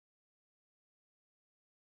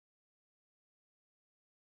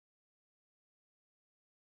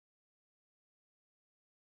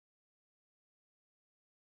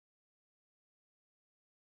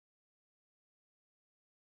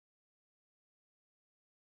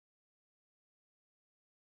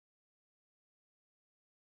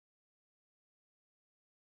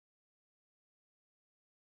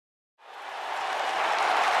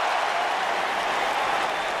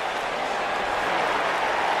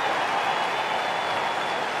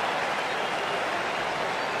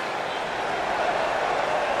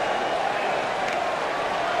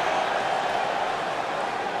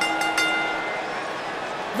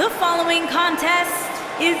following contest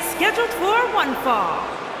is scheduled for one fall.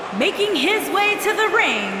 Making his way to the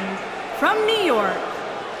ring from New York,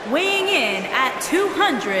 weighing in at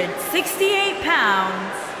 268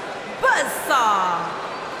 pounds, Buzzsaw.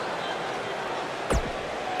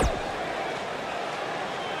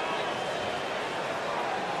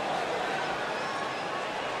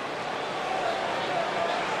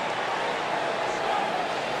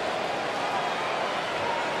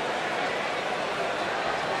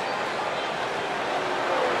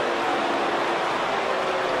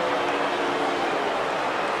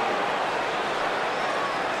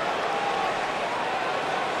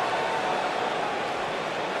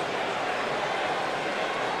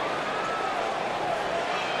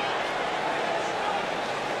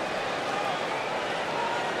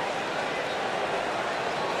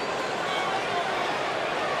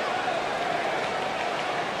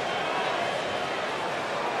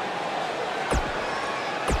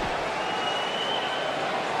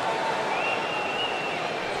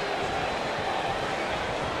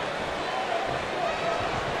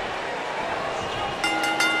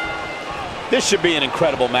 This should be an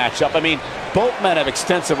incredible matchup. I mean, both men have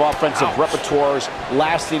extensive offensive repertoires,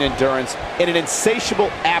 lasting endurance, and an insatiable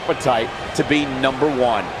appetite to be number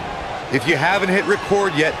one. If you haven't hit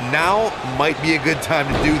record yet, now might be a good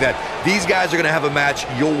time to do that. These guys are going to have a match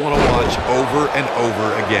you'll want to watch over and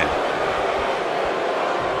over again.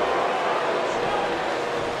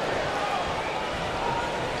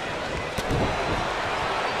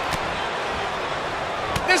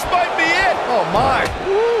 This might be it. Oh, my.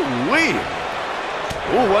 Woo-wee.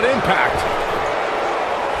 Ooh, what impact.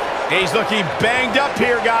 He's looking banged up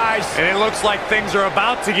here, guys. And it looks like things are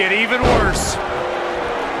about to get even worse.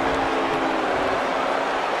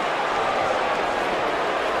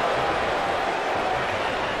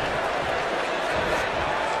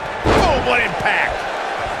 Oh, what impact.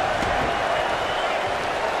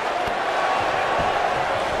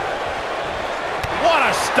 What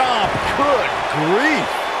a stomp. Good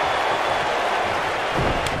grief.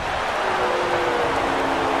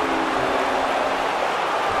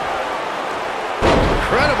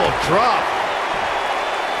 Incredible drop.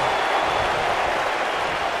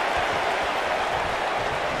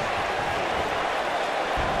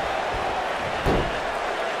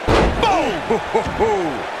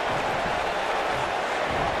 Boom!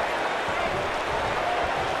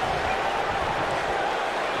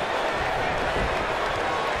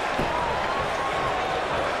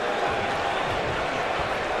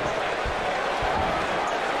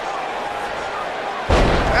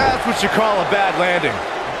 That's what you call a bad landing.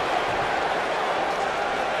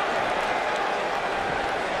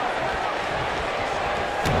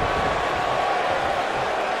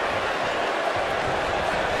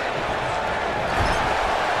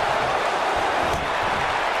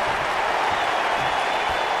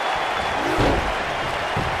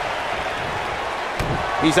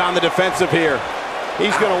 He's on the defensive here.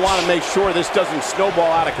 He's going to want to make sure this doesn't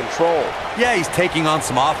snowball out of control. Yeah, he's taking on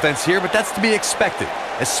some offense here, but that's to be expected,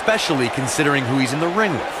 especially considering who he's in the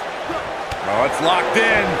ring with. Oh, it's locked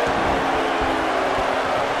in.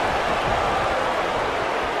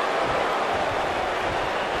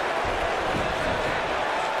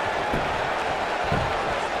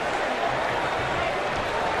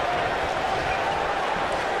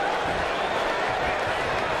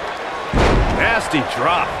 Nasty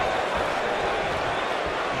drop.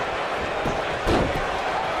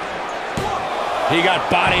 He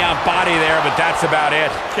got body on body there, but that's about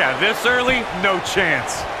it. Yeah, this early, no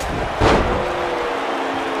chance.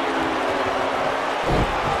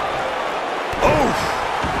 Oof.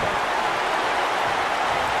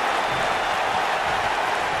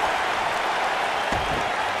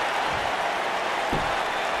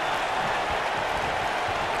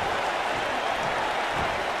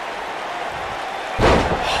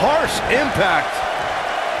 Harsh impact.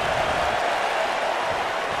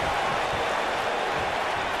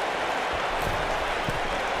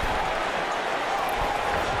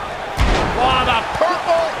 Oh, the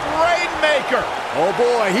purple rainmaker. Oh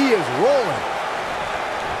boy, he is rolling.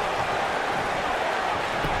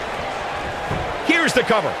 Here's the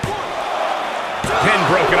cover. Pin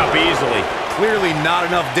broken up easily. Clearly not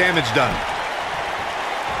enough damage done.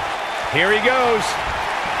 Here he goes.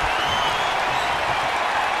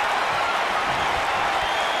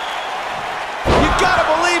 Gotta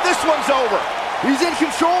believe this one's over. He's in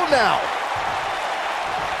control now.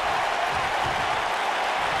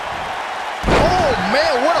 Oh,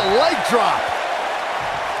 man, what a leg drop.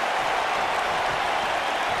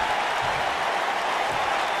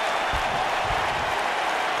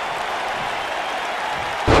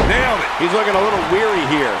 Nailed it. He's looking a little weary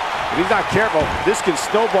here. If he's not careful, this can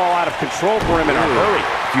snowball out of control for him in a hurry.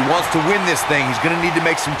 If he wants to win this thing, he's going to need to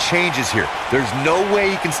make some changes here. There's no way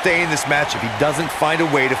he can stay in this match if he doesn't find a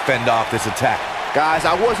way to fend off this attack. Guys,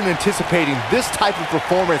 I wasn't anticipating this type of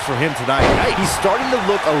performance for him tonight. He's starting to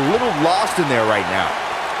look a little lost in there right now.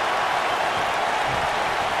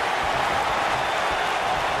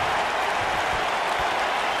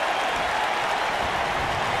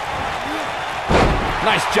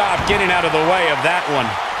 Nice job getting out of the way of that one.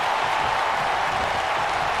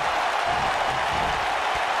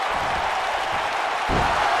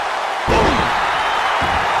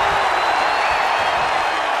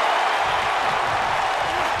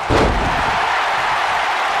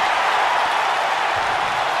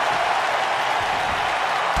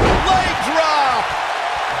 Leg drop!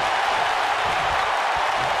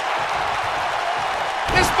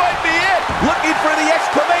 This might be it. Looking for the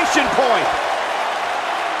exclamation point.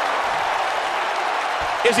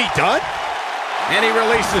 Is he done? And he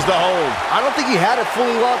releases the hold. I don't think he had it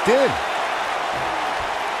fully locked in.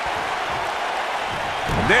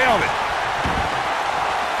 Nailed it.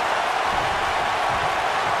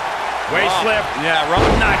 Waist slip. Yeah,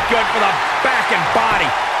 not good for the back and body.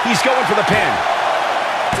 He's going for the pin.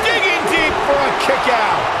 Digging deep for a kick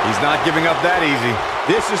out. He's not giving up that easy.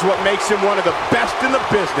 This is what makes him one of the best in the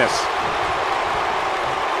business.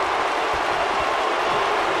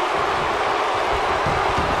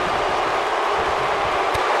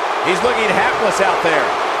 He's looking hapless out there.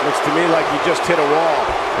 Looks to me like he just hit a wall.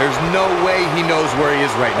 There's no way he knows where he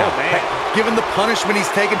is right now. Oh, man. Heck, given the punishment he's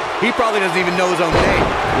taken, he probably doesn't even know his own name.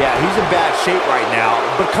 Yeah, he's in bad shape right now.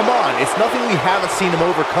 But come on, it's nothing we haven't seen him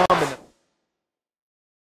overcome in the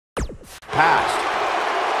past.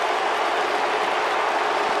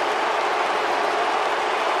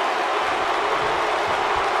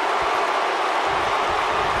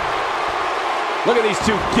 Look at these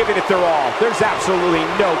two giving it their all. There's absolutely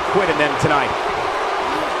no quit in them tonight.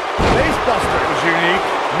 Facebuster is unique.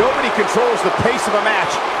 Nobody controls the pace of a match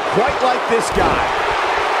quite like this guy.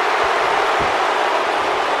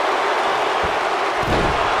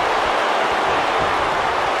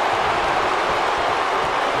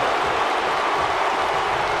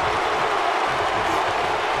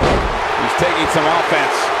 He's taking some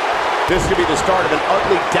offense. This could be the start of an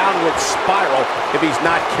ugly downward spiral if he's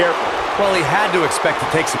not careful. Well, he had to expect to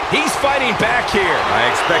take some... He's fighting back here.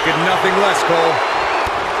 I expected nothing less, Cole.